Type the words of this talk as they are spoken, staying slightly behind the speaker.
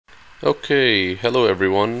Okay, hello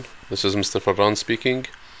everyone. This is Mr. Farran speaking.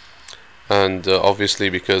 And obviously,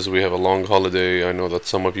 because we have a long holiday, I know that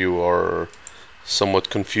some of you are somewhat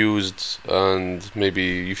confused and maybe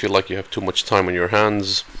you feel like you have too much time on your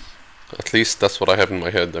hands. At least that's what I have in my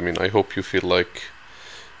head. I mean, I hope you feel like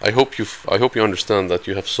I hope you understand that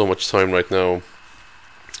you have so much time right now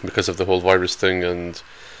because of the whole virus thing, and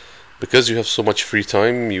because you have so much free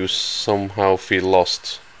time, you somehow feel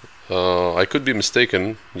lost. I could be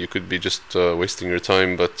mistaken. You could be just wasting your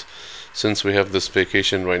time, but since we have this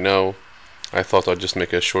vacation right now, I thought I'd just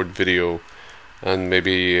make a short video and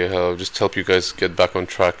maybe just help you guys get back on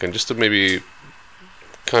track and just to maybe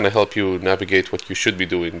kind of help you navigate what you should be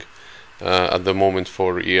doing at the moment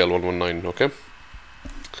for EL119, okay?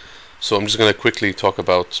 So I'm just going to quickly talk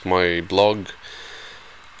about my blog.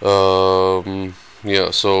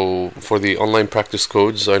 Yeah, so for the online practice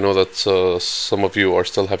codes, I know that some of you are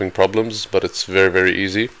still having problems, but it's very, very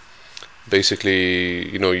easy.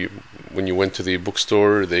 Basically, when you went to the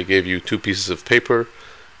bookstore, they gave you two pieces of paper,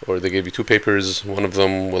 or they gave you two papers. One of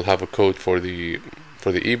them will have a code for the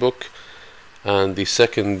ebook, and the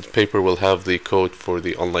second paper will have the code for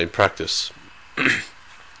the online practice.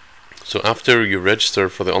 So after you register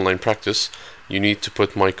for the online practice, you need to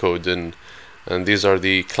put my code in, and these are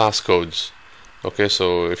the class codes. Okay,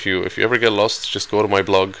 so if you ever get lost, just go to my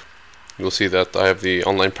blog. You'll see that I have the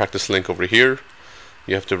online practice link over here.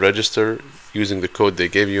 You have to register using the code they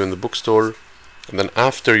gave you in the bookstore, and then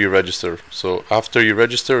after you register,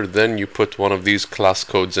 then you put one of these class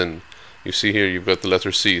codes in. You see here you've got the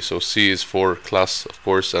letter C, so C is for class, of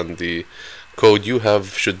course, and the code you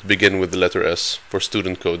have should begin with the letter S for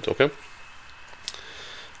student code. Okay.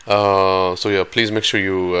 So yeah, please make sure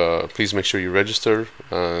you register,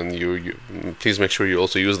 and please make sure you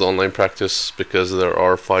also use the online practice, because there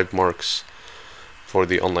are 5 marks for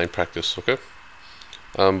the online practice. Okay.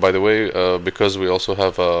 By the way, because we also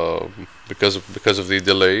have because of the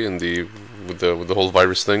delay in with the whole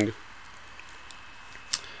virus thing,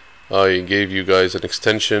 I gave you guys an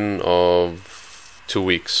extension of 2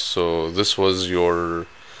 weeks. So this was your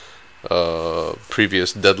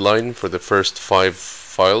previous deadline for the first 5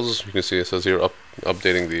 files. You can see it says here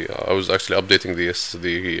updating the. I was actually updating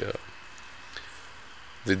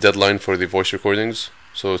the deadline for the voice recordings.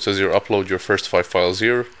 So it says here upload your first 5 files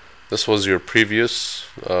here. This was your previous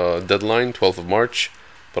deadline, 12th of March,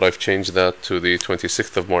 but I've changed that to the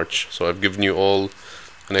 26th of March. So I've given you all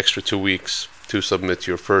an extra 2 weeks to submit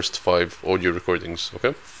your first 5 audio recordings.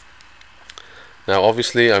 Okay. Now,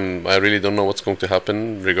 obviously, I really don't know what's going to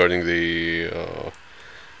happen regarding the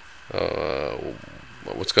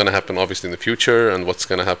what's going to happen obviously in the future, and what's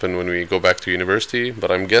going to happen when we go back to university,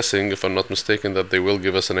 but I'm guessing, if I'm not mistaken, that they will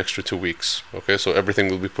give us an extra 2 weeks. Okay, so everything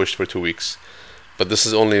will be pushed for 2 weeks, but this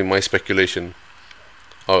is only my speculation.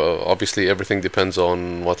 Obviously everything depends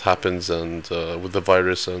on what happens and with the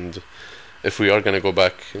virus, and if we are going to go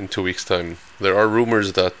back in 2 weeks time. There are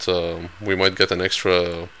rumors that we might get an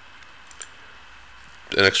extra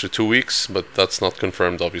 2 weeks, but that's not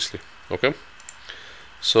confirmed obviously. Okay,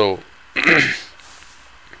 so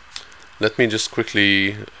let me just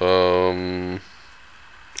quickly okay,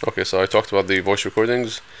 so I talked about the voice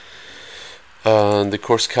recordings and the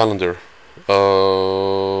course calendar.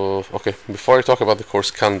 Okay, before I talk about the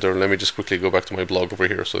course calendar, let me just quickly go back to my blog over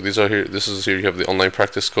here. So these are here. This is here. You have the online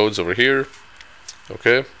practice codes over here.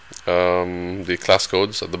 Okay, the class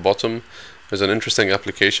codes at the bottom. There's an interesting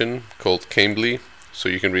application called Cambly, so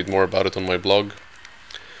you can read more about it on my blog.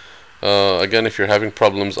 Again, if you're having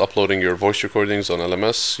problems uploading your voice recordings on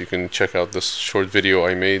LMS, you can check out this short video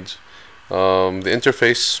I made. The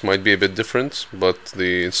interface might be a bit different, but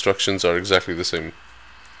the instructions are exactly the same.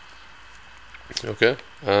 Okay,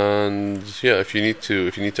 and yeah, if you need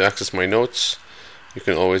to access my notes, you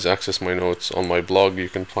can always access my notes on my blog. You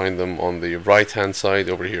can find them on the right hand side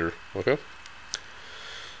over here. Okay,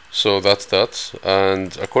 so that's that.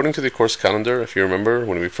 And according to the course calendar, if you remember,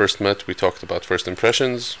 when we first met, we talked about first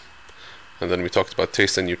impressions, and then we talked about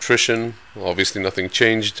taste and nutrition. Obviously nothing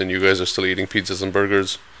changed, and you guys are still eating pizzas and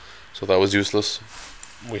burgers, so that was useless.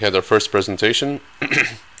 We had our first presentation.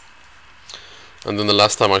 And then the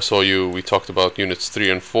last time I saw you, we talked about units 3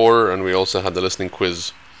 and 4, and we also had the listening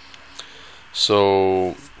quiz.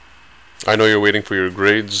 So I know you're waiting for your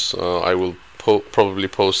grades. I will probably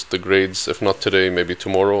post the grades, if not today, maybe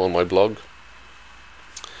tomorrow on my blog.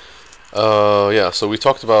 Yeah, so we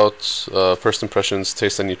talked about first impressions,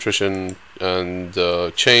 taste and nutrition, and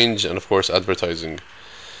change, and of course advertising.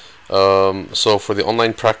 So for the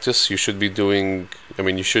online practice, you should be doing.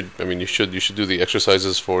 You should do the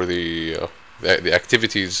exercises for the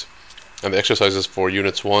activities and the exercises for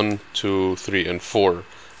units 1, 2, 3, and 4.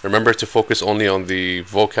 Remember to focus only on the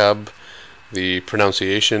vocab, the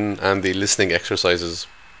pronunciation, and the listening exercises.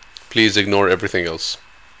 Please ignore everything else.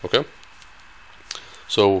 Okay?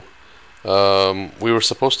 So, we were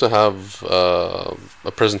supposed to have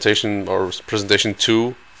a presentation, or presentation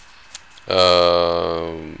 2,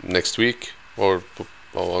 next week, or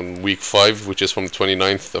on week 5, which is from the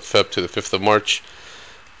 29th of Feb to the 5th of March.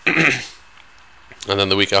 And then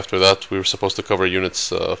the week after that, we were supposed to cover units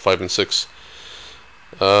 5 and 6.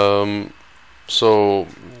 So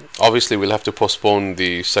obviously we'll have to postpone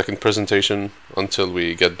the second presentation until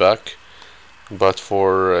we get back. But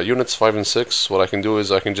for units 5 and 6, what I can do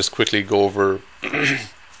is I can just quickly go over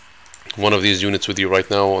one of these units with you right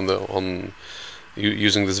now on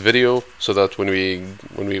using this video, so that when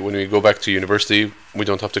we go back to university, we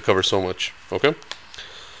don't have to cover so much. Okay?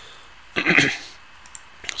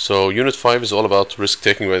 So unit 5 is all about risk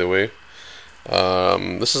taking, by the way.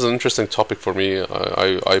 This is an interesting topic for me.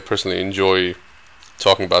 I personally enjoy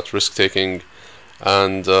talking about risk taking,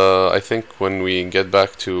 and I think when we get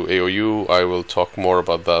back to AOU, I will talk more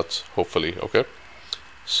about that, hopefully. Okay?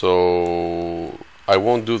 So I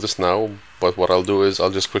won't do this now, but what I'll do is I'll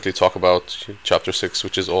just quickly talk about chapter 6,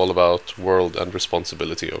 which is all about world and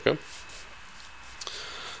responsibility. Okay?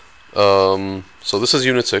 So this is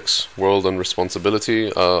unit 6, world and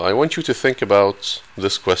responsibility. I want you to think about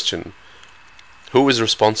this question: who is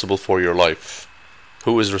responsible for your life?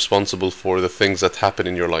 Who is responsible for the things that happen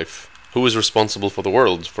in your life? Who is responsible for the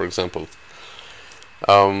world, for example?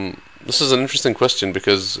 This is an interesting question,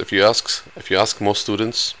 because if you ask most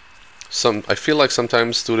students, I feel like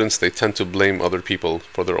sometimes students, they tend to blame other people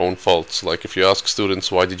for their own faults. Like if you ask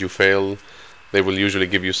students, why did you fail? They will usually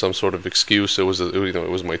give you some sort of excuse. It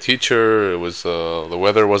was my teacher. It was the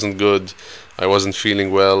weather wasn't good. I wasn't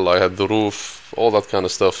feeling well. I had the roof. All that kind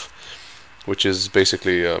of stuff, which is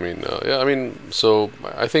basically, so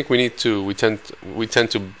I think we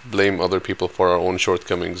tend to blame other people for our own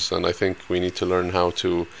shortcomings, and I think we need to learn how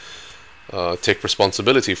to take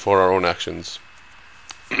responsibility for our own actions.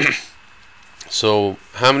 So,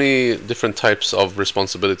 how many different types of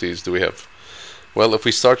responsibilities do we have? Well, if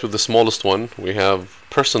we start with the smallest one, we have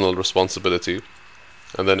personal responsibility,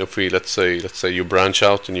 and then if we let's say you branch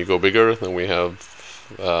out and you go bigger, then we have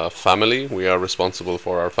family. We are responsible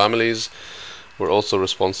for our families. We're also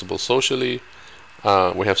responsible socially.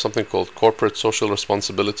 We have something called corporate social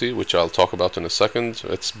responsibility, which I'll talk about in a second.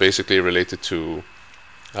 It's basically related to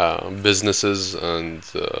businesses and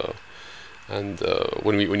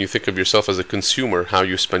when you think of yourself as a consumer, how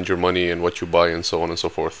you spend your money and what you buy and so on and so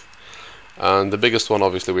forth. And the biggest one,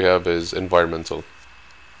 obviously, we have is environmental.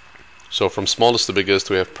 So from smallest to biggest,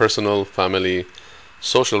 we have personal, family,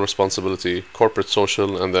 social responsibility, corporate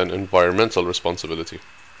social, and then environmental responsibility.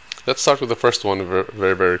 Let's start with the first one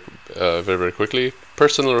very quickly.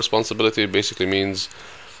 Personal responsibility basically means,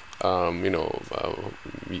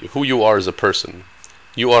 who you are as a person.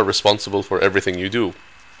 You are responsible for everything you do,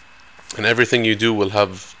 and everything you do will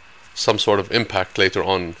have some sort of impact later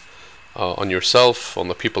on yourself, on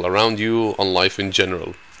the people around you, on life in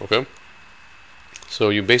general. Okay? So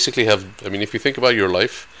you basically have, if you think about your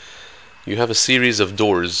life, you have a series of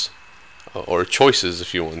doors, or choices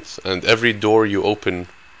if you want, and every door you open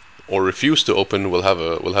or refuse to open will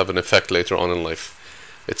have an effect later on in life.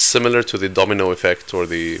 It's similar to the domino effect or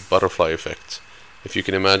the butterfly effect. If you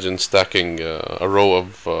can imagine stacking a row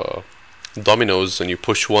of dominoes, and you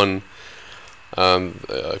push one, and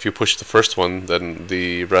if you push the first one, then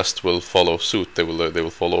the rest will follow suit. They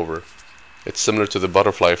will fall over. It's similar to the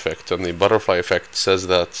butterfly effect, and the butterfly effect says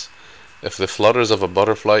that if the flutters of a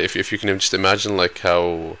butterfly, if you can just imagine like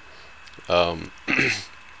how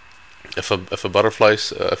if a butterfly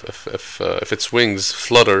if its wings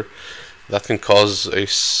flutter, that can cause a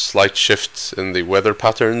slight shift in the weather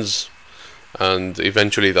patterns, and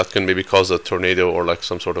eventually that can maybe cause a tornado or like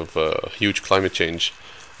some sort of huge climate change.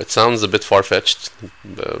 It sounds a bit far-fetched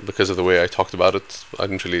because of the way I talked about it. I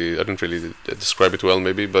didn't really describe it well,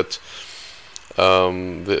 maybe, but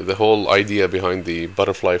the whole idea behind the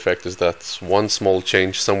butterfly effect is that one small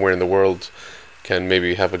change somewhere in the world can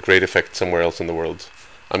maybe have a great effect somewhere else in the world.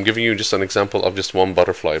 I'm giving you just an example of just one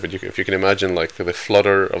butterfly, but if you can imagine like the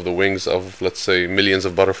flutter of the wings of, let's say, millions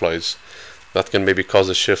of butterflies, that can maybe cause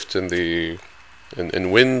a shift in the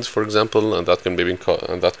wind, for example, and that can maybe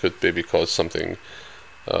could maybe cause something,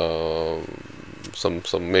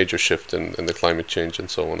 some major shift in the climate change and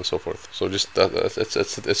so on and so forth. So just that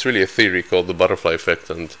it's really a theory called the butterfly effect,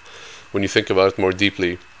 and when you think about it more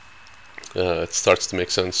deeply, it starts to make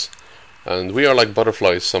sense. And we are like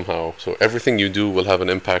butterflies somehow, so everything you do will have an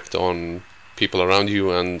impact on people around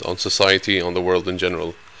you and on society, on the world in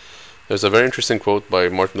general. There's a very interesting quote by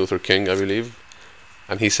Martin Luther King, I believe,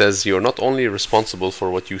 and he says, "You are not only responsible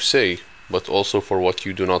for what you say, but also for what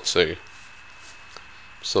you do not say."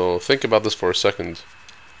 So think about this for a second.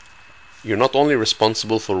 You're not only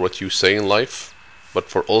responsible for what you say in life, but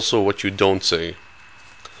for also what you don't say.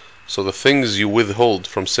 So the things you withhold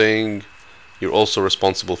from saying, you're also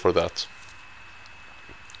responsible for that.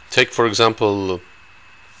 Take, for example,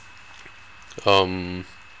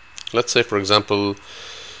 let's say, for example,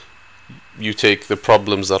 you take the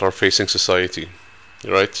problems that are facing society,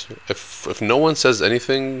 right? If no one says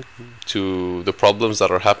anything to the problems that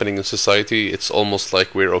are happening in society, it's almost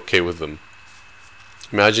like we're okay with them.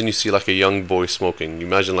 Imagine you see like a young boy smoking.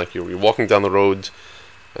 Imagine like you're walking down the road,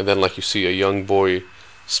 and then like you see a young boy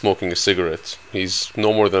smoking a cigarette. He's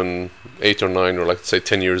no more than 8 or 9, or like say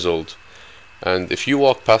 10 years old. And if you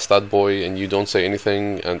walk past that boy and you don't say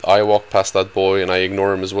anything, and I walk past that boy and I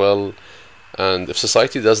ignore him as well, and if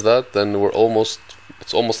society does that, then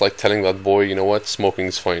it's almost like telling that boy, you know what, smoking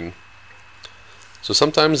is fine. So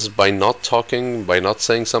sometimes by not talking, by not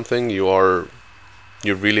saying something, you're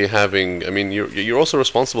really having, I mean, you're also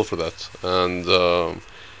responsible for that. And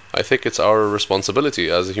I think it's our responsibility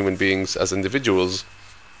as human beings, as individuals,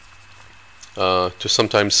 to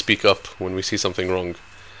sometimes speak up when we see something wrong.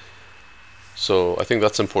 So I think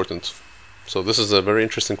that's important. So this is a very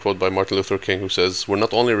interesting quote by Martin Luther King, who says, "We're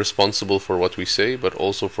not only responsible for what we say, but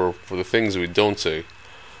also for the things we don't say."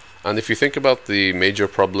 And if you think about the major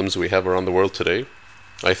problems we have around the world today,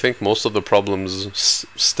 I think most of the problems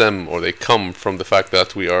stem, or they come from the fact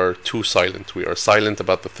that we are too silent. We are silent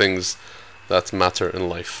about the things that matter in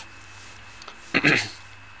life.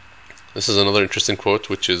 This is another interesting quote,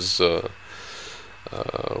 which is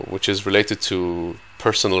related to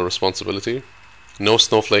personal responsibility. "No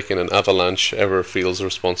snowflake in an avalanche ever feels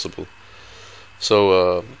responsible." So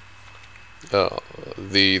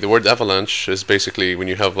the word avalanche is basically when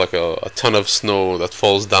you have like a ton of snow that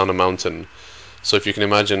falls down a mountain. So if you can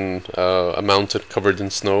imagine a mountain covered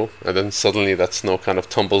in snow, and then suddenly that snow kind of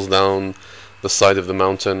tumbles down the side of the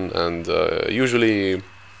mountain, and usually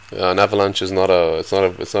an avalanche is it's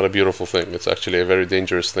not a beautiful thing. It's actually a very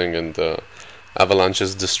dangerous thing, and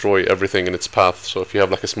avalanches destroy everything in its path. So if you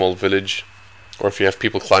have like a small village, or if you have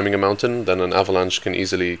people climbing a mountain, then an avalanche can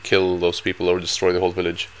easily kill those people or destroy the whole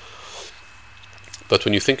village. But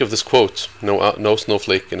when you think of this quote, no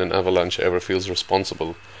snowflake in an avalanche ever feels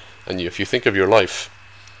responsible, and if you think of your life,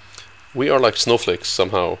 we are like snowflakes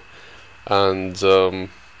somehow. And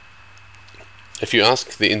if you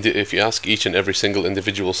ask each and every single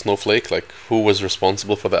individual snowflake, like who was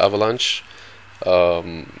responsible for the avalanche,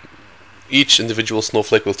 each individual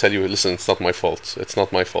snowflake will tell you, "Listen, it's not my fault. It's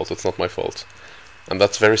not my fault. It's not my fault." And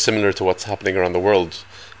that's very similar to what's happening around the world.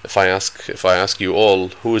 If I ask you all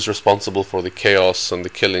who is responsible for the chaos and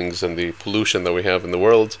the killings and the pollution that we have in the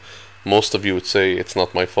world, most of you would say it's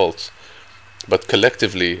not my fault. But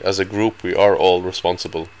collectively, as a group, we are all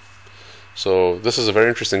responsible. So this is a very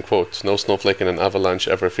interesting quote. "No snowflake in an avalanche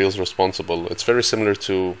ever feels responsible." It's very similar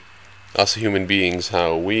to us human beings, how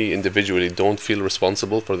we individually don't feel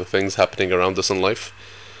responsible for the things happening around us in life.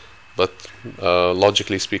 But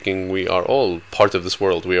logically speaking, we are all part of this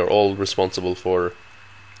world. We are all responsible for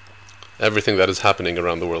everything that is happening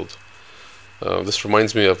around the world. This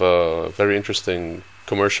reminds me of a very interesting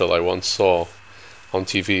commercial I once saw on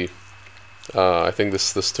TV. I think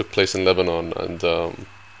this took place in Lebanon, and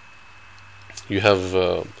you have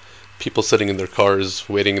people sitting in their cars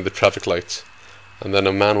waiting in the traffic lights, and then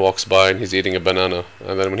a man walks by and he's eating a banana,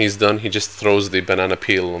 and then when he's done, he just throws the banana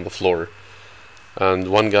peel on the floor. And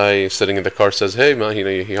one guy sitting in the car says, "Hey man,"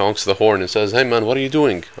 he honks the horn and says, "Hey man, what are you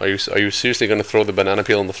doing? Are you seriously going to throw the banana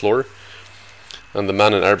peel on the floor?" And the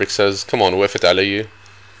man in Arabic says, "Come on, wafat alayyi,"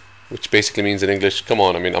 which basically means in English, "Come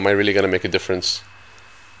on, I mean, am I really going to make a difference?"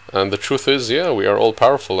 And the truth is, yeah, we are all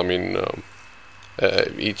powerful. I mean,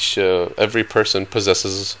 every person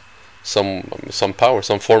possesses some power,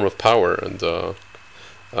 some form of power, and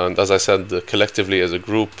as I said, collectively as a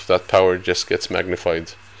group, that power just gets magnified.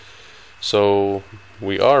 So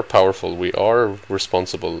we are powerful. We are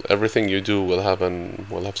responsible. Everything you do will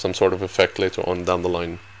have some sort of effect later on down the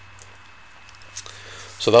line.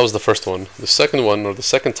 So that was the first one. The second one, or the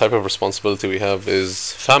second type of responsibility we have,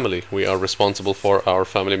 is family. We are responsible for our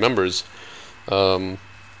family members.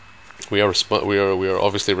 We are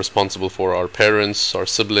obviously responsible for our parents, our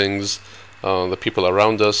siblings, the people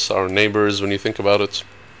around us, our neighbors. When you think about it,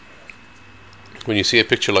 when you see a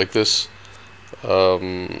picture like this,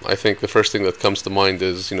 I think the first thing that comes to mind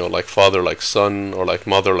is, like father like son, or like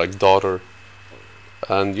mother like daughter.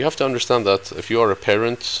 And you have to understand that if you are a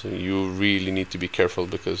parent, you really need to be careful,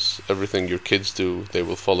 because everything your kids do, they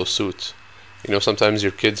will follow suit. You know, sometimes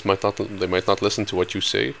your kids might not listen to what you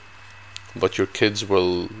say, but your kids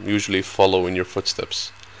will usually follow in your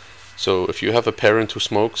footsteps. So if you have a parent who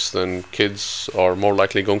smokes, then kids are more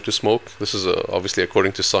likely going to smoke. This is obviously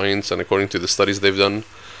according to science and according to the studies they've done.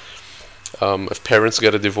 If parents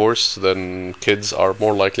get a divorce, then kids are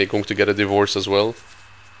more likely going to get a divorce as well.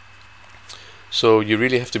 So you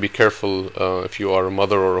really have to be careful if you are a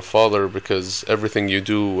mother or a father, because everything you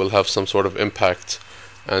do will have some sort of impact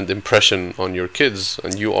and impression on your kids,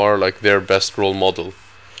 and you are like their best role model.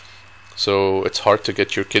 So it's hard to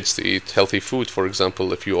get your kids to eat healthy food, for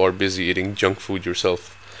example, if you are busy eating junk food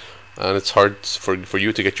yourself. And it's hard for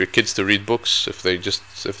you to get your kids to read books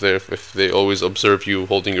if they always observe you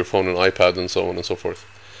holding your phone and iPad and so on and so forth.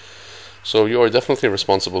 So you are definitely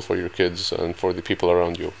responsible for your kids and for the people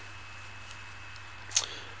around you.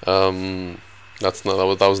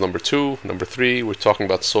 That was number 2. Number 3, we're talking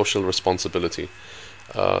about social responsibility.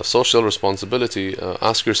 Social responsibility,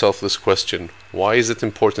 ask yourself this question: why is it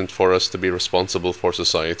important for us to be responsible for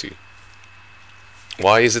society?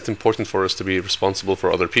 Why is it important for us to be responsible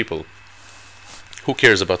for other people? Who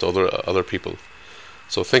cares about other people?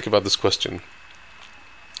 So think about this question.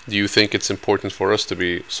 Do you think it's important for us to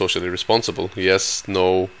be socially responsible? Yes,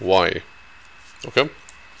 no, why? Okay?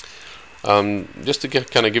 Just to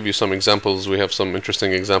kind of give you some examples, we have some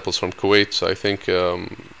interesting examples from Kuwait. I think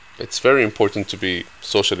it's very important to be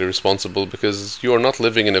socially responsible, because you are not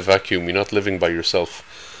living in a vacuum. You're not living by yourself.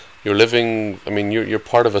 You're living, I mean, you're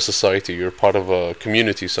part of a society. You're part of a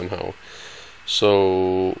community somehow.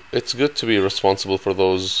 So it's good to be responsible for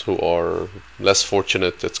those who are less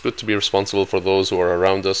fortunate. It's good to be responsible for those who are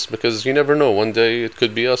around us, because you never know. One day it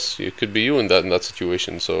could be us. It could be you in that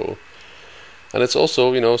situation. So, and it's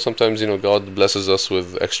also, you know, sometimes, you know, God blesses us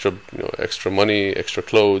with extra money, extra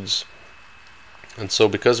clothes. And so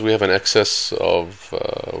because we have an excess of,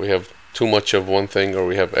 we have too much of one thing, or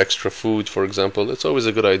we have extra food, for example, it's always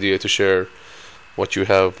a good idea to share what you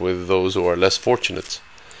have with those who are less fortunate.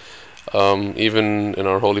 Even in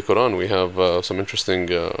our Holy Quran, we have some interesting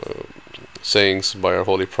sayings by our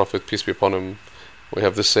Holy Prophet, peace be upon him. We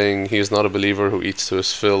have this saying: he is not a believer who eats to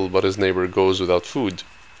his fill, but his neighbor goes without food.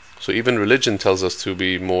 So even religion tells us to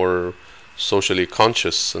be more socially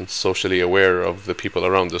conscious and socially aware of the people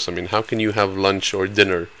around us. I mean, how can you have lunch or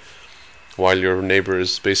dinner while your neighbor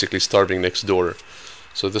is basically starving next door?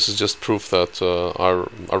 So this is just proof that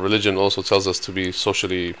our religion also tells us to be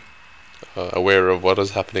socially aware of what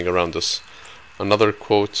is happening around us. Another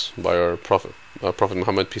quote by our Prophet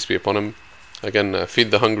Muhammad, peace be upon him, again,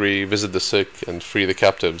 feed the hungry, visit the sick, and free the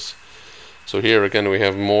captives. So here again we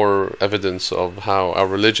have more evidence of how our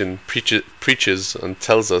religion preaches and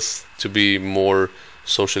tells us to be more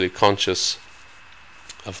socially conscious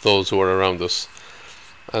of those who are around us.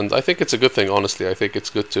 And I think it's a good thing, honestly. I think it's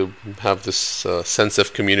good to have this sense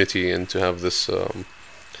of community, and to have this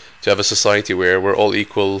to have a society where we're all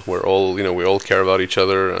equal, we're all, you know, we all care about each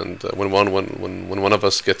other, and when one of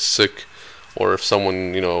us gets sick, or if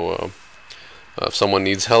someone, you know, if someone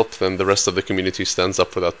needs help, then the rest of the community stands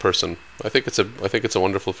up for that person. I think it's a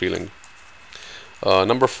wonderful feeling.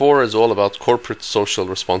 Number 4 is all about corporate social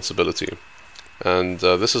responsibility, and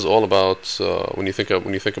this is all about when you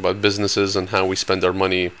think about businesses and how we spend our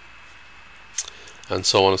money, and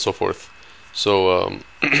so on and so forth. So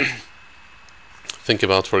think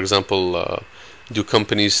about, for example, do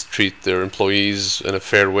companies treat their employees in a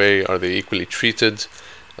fair way? Are they equally treated?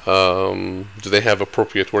 Do they have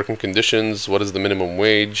appropriate working conditions? What is the minimum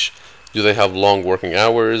wage? Do they have long working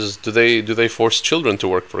hours? Do they force children to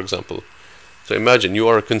work, for example? So imagine you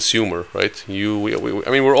are a consumer, right? I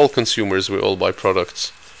mean, we're all consumers. We all buy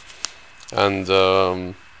products, and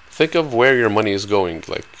think of where your money is going.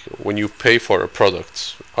 Like, when you pay for a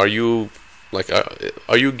product, are you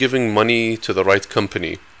giving money to the right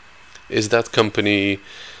company? Is that company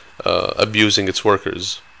abusing its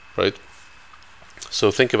workers, right?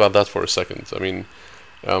 So think about that for a second. I mean,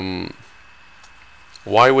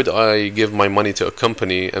 why would I give my money to a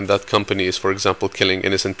company, and that company is, for example, killing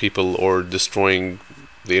innocent people, or destroying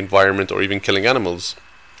the environment, or even killing animals?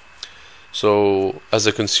 So as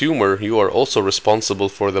a consumer, you are also responsible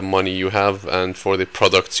for the money you have and for the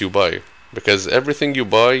products you buy, because everything you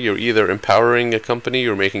buy, you're either empowering a company,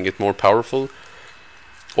 you're making it more powerful,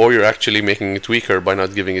 or you're actually making it weaker by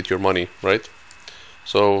not giving it your money, right?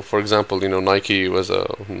 So, for example, you know, Nike is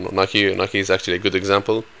actually a good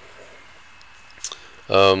example.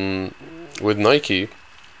 With Nike,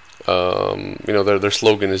 you know, their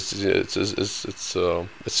slogan is it's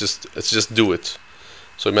just do it.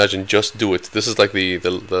 So imagine, just do it. This is like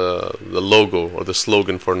the logo or the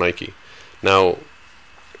slogan for Nike. Now,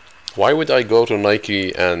 why would I go to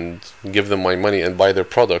Nike and give them my money and buy their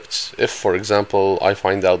products if, for example, I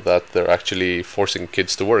find out that they're actually forcing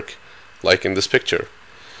kids to work, like in this picture?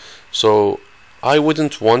 So I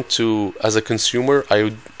wouldn't want to, as a consumer,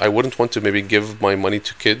 I wouldn't want to maybe give my money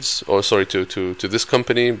to kids, or sorry, to this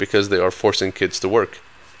company because they are forcing kids to work.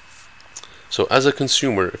 So as a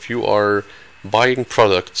consumer, if you are buying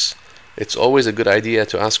products, it's always a good idea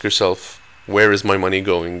to ask yourself, where is my money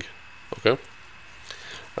going? Okay?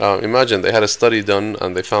 Imagine they had a study done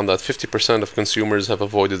and they found that 50% of consumers have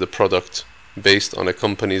avoided a product based on a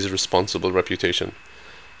company's responsible reputation.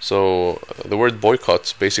 So the word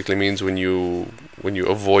boycott basically means when you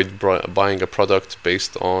avoid buying a product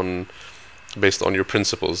based on your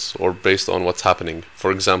principles or based on what's happening.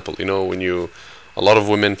 For example, a lot of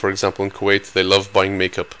women, for example, in Kuwait, they love buying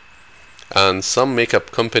makeup, and some makeup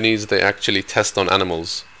companies, they actually test on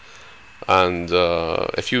animals. And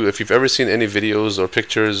if you've ever seen any videos or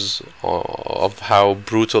pictures of how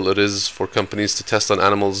brutal it is for companies to test on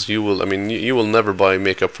animals, you will never buy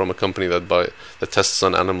makeup from a company that tests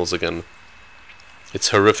on animals again.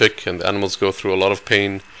 It's horrific, and the animals go through a lot of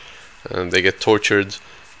pain, and they get tortured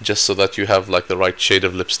just so that you have like the right shade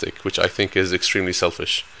of lipstick, which I think is extremely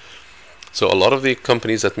selfish. So a lot of the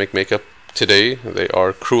companies that make makeup today, they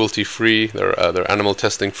are cruelty free, they're animal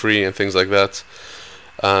testing free and things like that.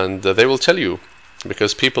 And they will tell you,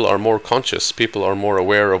 because people are more conscious, people are more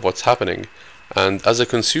aware of what's happening. And as a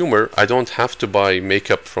consumer, I don't have to buy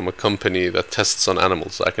makeup from a company that tests on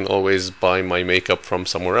animals. I can always buy my makeup from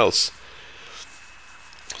somewhere else.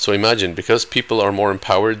 So imagine, because people are more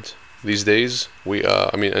empowered these days,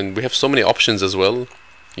 and we have so many options as well.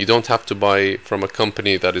 You don't have to buy from a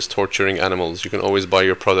company that is torturing animals. You can always buy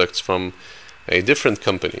your products from a different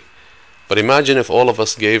company. But imagine if all of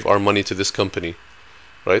us gave our money to this company.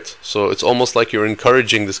 Right? So it's almost like you're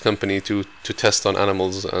encouraging this company to test on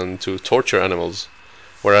animals and to torture animals.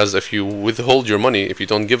 Whereas if you withhold your money, if you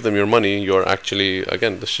don't give them your money, you're actually,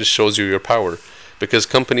 again, this just shows you your power. Because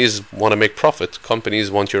companies want to make profit. Companies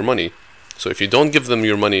want your money. So if you don't give them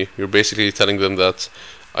your money, you're basically telling them that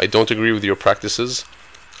I don't agree with your practices,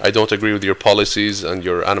 I don't agree with your policies and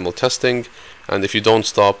your animal testing, and if you don't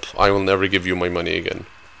stop, I will never give you my money again.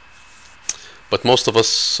 But most of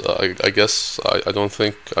us, I guess, I don't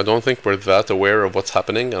think we're that aware of what's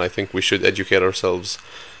happening, and I think we should educate ourselves,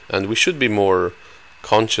 and we should be more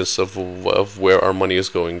conscious of where our money is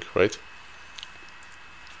going, right?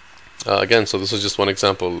 Again, so this is just one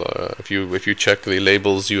example. If you check the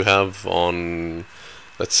labels you have on,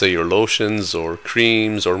 let's say, your lotions or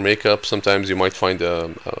creams or makeup, sometimes you might find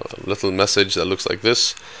a little message that looks like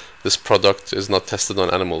this: this product is not tested on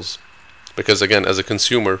animals. Because again, as a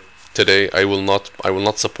consumer today, I will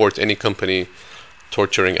not support any company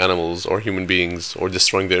torturing animals or human beings or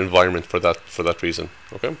destroying the environment for that reason.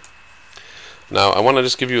 Okay. Now I want to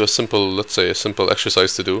just give you a simple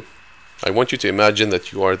exercise to do. I want you to imagine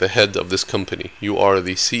that you are the head of this company. You are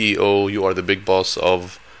the CEO. You are the big boss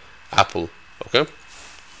of Apple. Okay.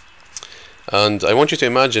 And I want you to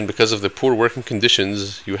imagine, because of the poor working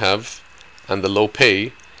conditions you have and the low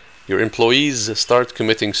pay, your employees start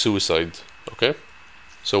committing suicide. Okay.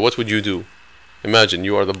 So what would you do? Imagine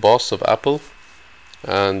you are the boss of Apple,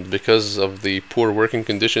 and because of the poor working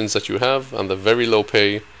conditions that you have and the very low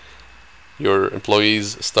pay, your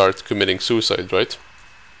employees start committing suicide, right?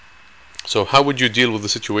 So how would you deal with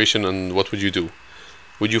the situation, and what would you do?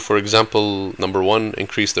 Would you, for example, number one,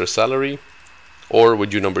 increase their salary? Or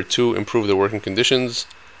would you, number two, improve their working conditions?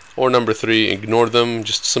 Or number three, ignore them,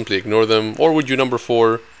 just simply ignore them? Or would you, number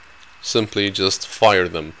four, simply just fire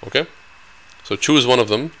them? Okay? So choose one of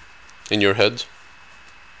them in your head,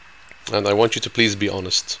 and I want you to please be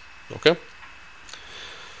honest. Okay?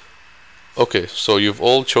 Okay, so you've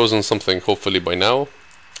all chosen something hopefully by now.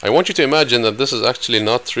 I want you to imagine that this is actually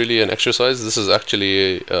not really an exercise. This is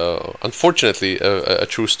actually, unfortunately, a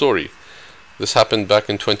true story. This happened back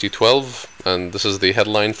in 2012, and this is the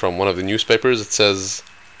headline from one of the newspapers. It says,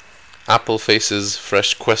 Apple faces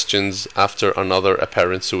fresh questions after another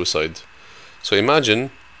apparent suicide. So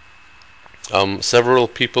imagine several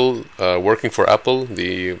people working for Apple,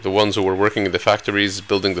 the ones who were working in the factories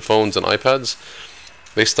building the phones and iPads,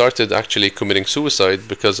 they started actually committing suicide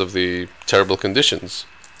because of the terrible conditions.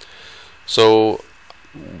 So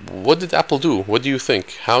what did Apple do? What do you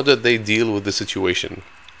think? How did they deal with the situation?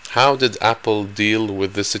 How did Apple deal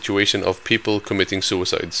with the situation of people committing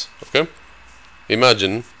suicides? Okay?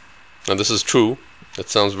 Imagine, and this is true, it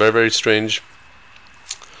sounds very, very strange,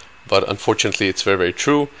 but unfortunately it's very, very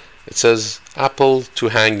true. It says, Apple to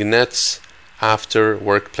hang nets after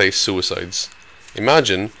workplace suicides.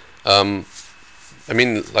 Imagine, I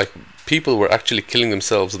mean, like, people were actually killing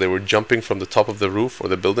themselves. They were jumping from the top of the roof or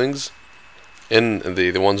the buildings, in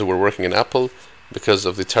the ones who were working in Apple, because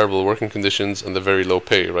of the terrible working conditions and the very low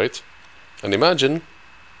pay, right? And imagine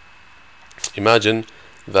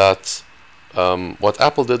that what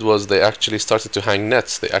Apple did was they actually started to hang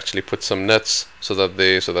nets. They actually put some nets so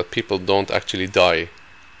that people don't actually die.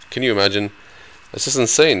 Can you imagine? It's just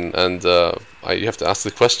insane. And you have to ask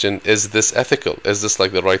the question: is this ethical? Is this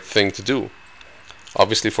like the right thing to do?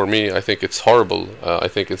 Obviously, for me, I think it's horrible. I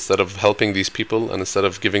think instead of helping these people and instead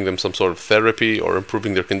of giving them some sort of therapy or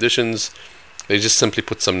improving their conditions, they just simply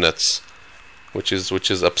put some nets, which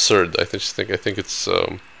is absurd. I think it's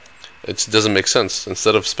it doesn't make sense.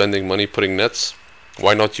 Instead of spending money putting nets,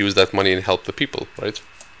 why not use that money and help the people, right?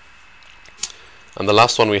 And the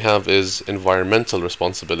last one we have is environmental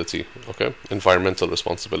responsibility. Okay, environmental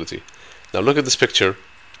responsibility. Now look at this picture.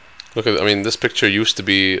 I mean, this picture used to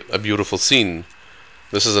be a beautiful scene.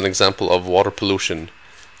 This is an example of water pollution.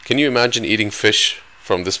 Can you imagine eating fish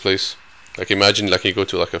from this place? Like, imagine like you go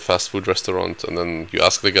to like a fast food restaurant and then you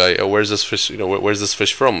ask the guy, "Oh, where's this fish? Where's this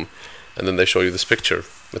fish from?" And then they show you this picture.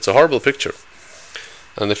 It's a horrible picture.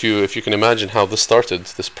 And if you can imagine how this started,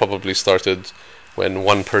 this probably started when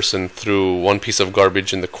one person threw one piece of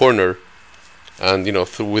garbage in the corner, and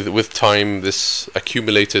with time this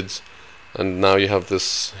accumulated, and now you have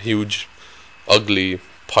this huge, ugly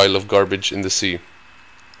pile of garbage in the sea.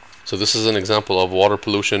 So this is an example of water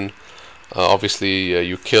pollution. Obviously,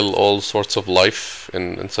 you kill all sorts of life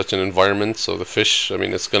in such an environment. So the fish, I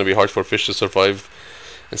mean, it's going to be hard for fish to survive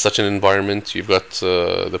in such an environment. You've got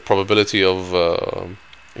the probability of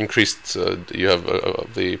increased. You have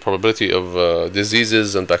the probability of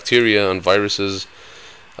diseases and bacteria and viruses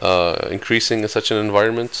increasing in such an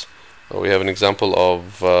environment. We have an example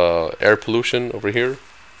of air pollution over here.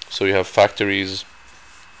 So you have factories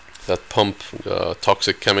that pump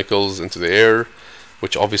toxic chemicals into the air,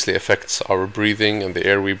 which obviously affects our breathing and the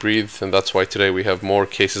air we breathe, and that's why today we have more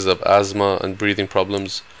cases of asthma and breathing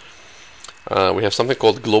problems. We have something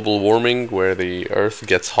called global warming, where the Earth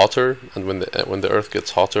gets hotter, and when the Earth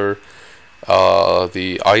gets hotter,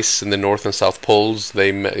 the ice in the North and South poles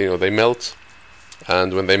they melt,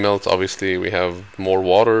 and when they melt, obviously we have more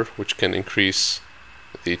water, which can increase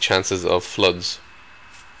the chances of floods.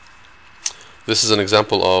 This is an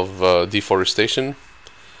example of deforestation.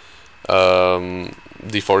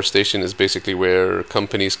 Deforestation is basically where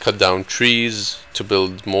companies cut down trees to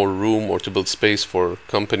build more room or to build space for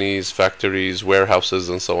companies, factories, warehouses,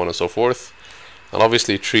 and so on and so forth. And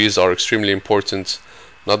obviously trees are extremely important,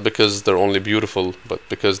 not because they're only beautiful, but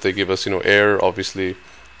because they give us, air, obviously.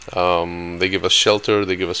 They give us shelter,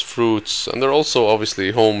 they give us fruits, and they're also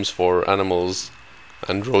obviously homes for animals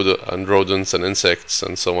and rodents and insects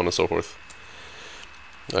and so on and so forth.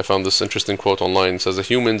 I found this interesting quote online. It says, "The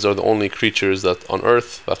humans are the only creatures that on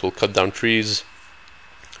Earth that will cut down trees,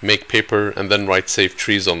 make paper, and then write 'save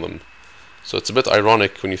trees' on them." So it's a bit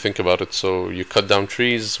ironic when you think about it. So you cut down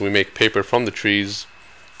trees, we make paper from the trees,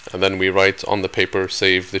 and then we write on the paper,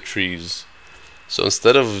 "save the trees." So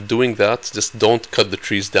instead of doing that, just don't cut the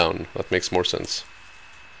trees down. That makes more sense.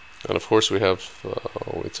 And of course we have,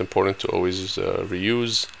 it's important to always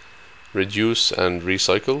reuse, reduce, and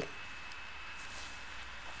recycle.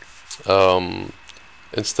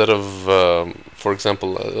 Instead of, for example,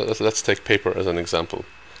 let's take paper as an example,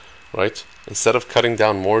 right? Instead of cutting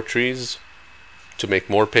down more trees to make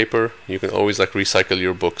more paper, you can always like recycle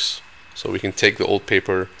your books. So we can take the old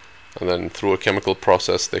paper, and then through a chemical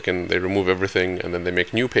process they remove everything, and then they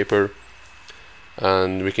make new paper,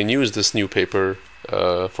 and we can use this new paper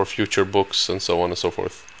for future books and so on and so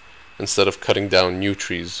forth, instead of cutting down new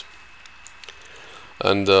trees.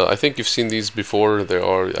 And I think you've seen these before. There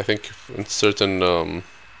are, I think, in certain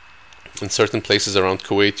places around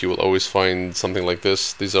Kuwait, you will always find something like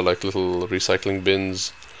this. These are like little recycling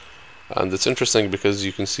bins, and it's interesting because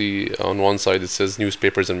you can see on one side it says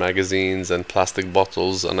newspapers and magazines and plastic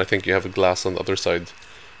bottles, and I think you have a glass on the other side.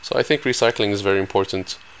 So I think recycling is very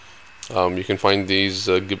important. You can find these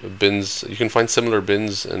bins. You can find similar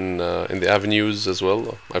bins in the avenues as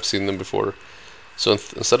well. I've seen them before. So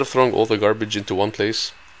instead of throwing all the garbage into one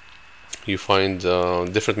place, you find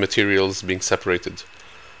different materials being separated,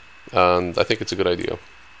 and I think it's a good idea.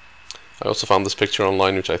 I also found this picture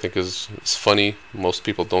online, which I think is funny. Most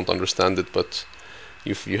people don't understand it, but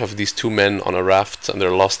you have these two men on a raft, and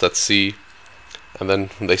they're lost at sea, and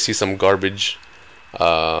then they see some garbage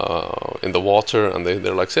in the water, and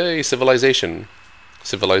they're like, "Hey, civilization."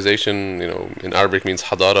 Civilization, in Arabic means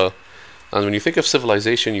hadara. And when you think of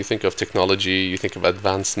civilization, you think of technology, you think of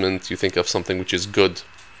advancement, you think of something which is good.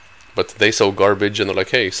 But they saw garbage and they're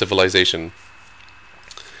like, hey, civilization.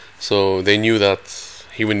 So they knew that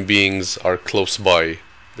human beings are close by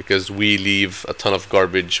because we leave a ton of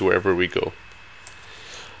garbage wherever we go.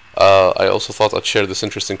 I also thought I'd share this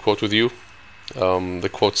interesting quote with you. The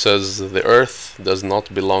quote says, "The earth does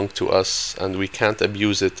not belong to us, and we can't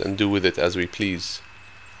abuse it and do with it as we please.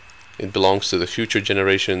 It belongs to the future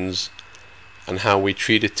generations, and how we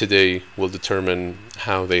treat it today will determine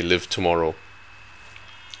how they live tomorrow."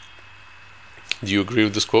 Do you agree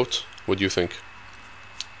with this quote? What do you think?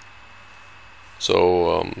 So,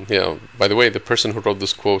 yeah, by the way, the person who wrote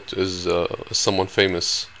this quote is someone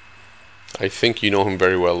famous. I think you know him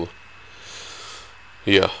very well.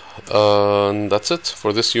 Yeah, and that's it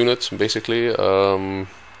for this unit, basically.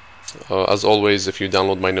 As always, if you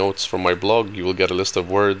download my notes from my blog, you will get a list of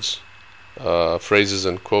words, phrases,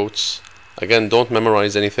 and quotes. Again, don't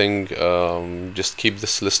memorize anything, just keep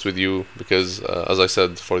this list with you, because, as I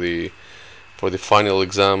said, for the final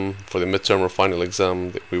exam, for the midterm or final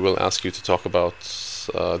exam, we will ask you to talk about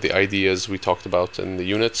the ideas we talked about in the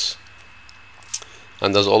units.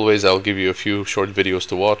 And as always, I'll give you a few short videos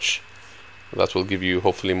to watch that will give you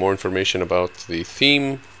hopefully more information about the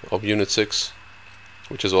theme of Unit 6,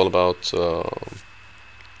 which is all about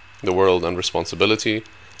the world and responsibility.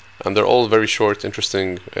 And they're all very short,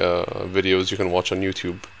 interesting videos you can watch on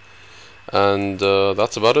YouTube. And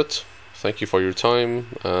that's about it. Thank you for your time,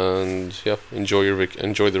 and yeah, enjoy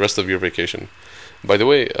the rest of your vacation. By the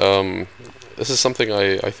way, this is something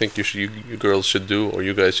I think you girls should do, or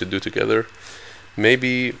you guys should do together.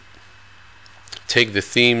 Maybe take the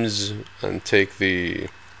themes and take the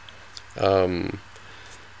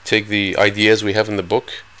ideas we have in the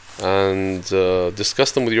book and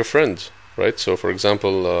discuss them with your friend, right? So, for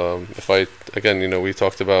example, we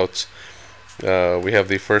talked about. We have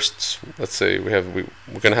the first. Let's say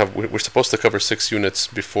we're supposed to cover 6 units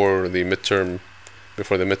before the midterm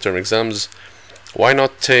exams. Why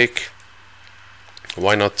not take,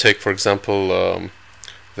 for example,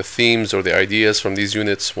 the themes or the ideas from these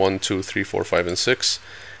units 1, 2, 3, 4, 5, and 6,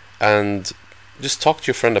 and just talk to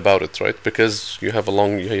your friend about it, right? Because you have a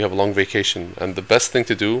long vacation, and the best thing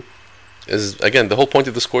to do is, again, the whole point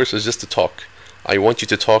of this course is just to talk. I want you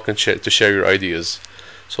to talk and share your ideas.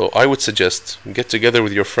 So I would suggest get together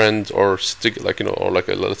with your friend, or let's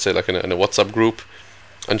say in a WhatsApp group,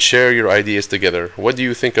 and share your ideas together. What do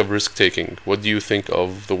you think of risk taking? What do you think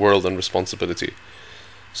of the world and responsibility?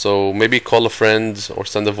 So maybe call a friend or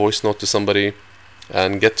send a voice note to somebody,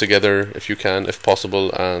 and get together if you can, if possible,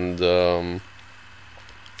 and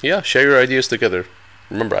yeah, share your ideas together.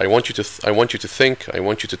 Remember, I want you to think, I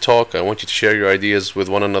want you to talk, I want you to share your ideas with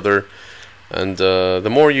one another. And the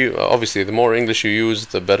more English you use,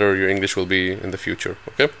 the better your English will be in the future,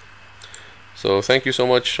 okay? So thank you so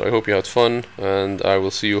much, I hope you had fun, and I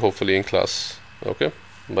will see you hopefully in class, okay?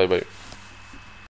 Bye bye.